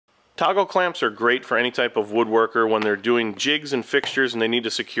Toggle clamps are great for any type of woodworker when they're doing jigs and fixtures and they need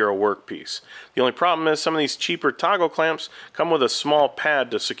to secure a workpiece. The only problem is some of these cheaper toggle clamps come with a small pad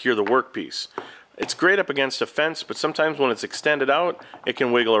to secure the workpiece. It's great up against a fence, but sometimes when it's extended out, it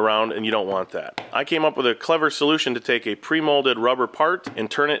can wiggle around and you don't want that. I came up with a clever solution to take a pre-molded rubber part and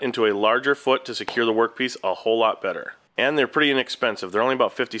turn it into a larger foot to secure the workpiece a whole lot better. And they're pretty inexpensive. They're only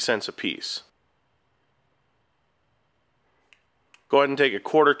about 50 cents a piece. Go ahead and take a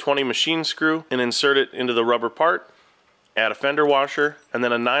 1/4 machine screw and insert it into the rubber part. Add a fender washer and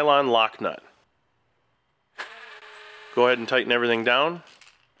then a nylon lock nut. Go ahead and tighten everything down.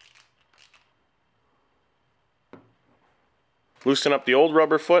 Loosen up the old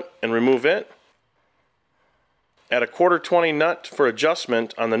rubber foot and remove it. Add a 1/4 nut for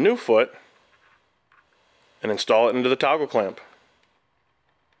adjustment on the new foot and install it into the toggle clamp.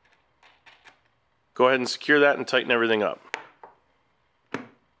 Go ahead and secure that and tighten everything up.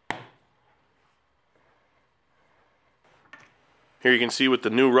 Here you can see with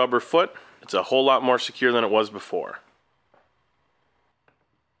the new rubber foot, it's a whole lot more secure than it was before.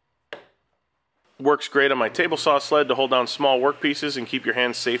 Works great on my table saw sled to hold down small workpieces and keep your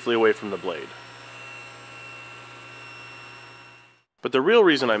hands safely away from the blade. But the real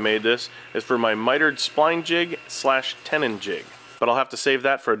reason I made this is for my mitered spline jig / tenon jig, but I'll have to save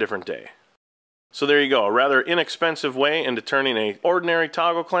that for a different day. So there you go, a rather inexpensive way into turning an ordinary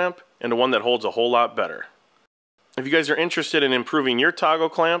toggle clamp into one that holds a whole lot better. If you guys are interested in improving your toggle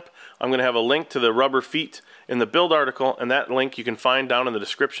clamp, I'm going to have a link to the rubber feet in the build article, and that link you can find down in the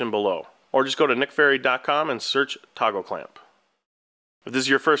description below. Or just go to nickferry.com and search toggle clamp. If this is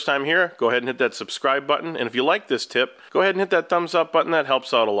your first time here, go ahead and hit that subscribe button, and if you like this tip, go ahead and hit that thumbs up button. That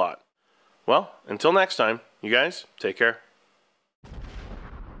helps out a lot. Well, until next time, you guys, take care.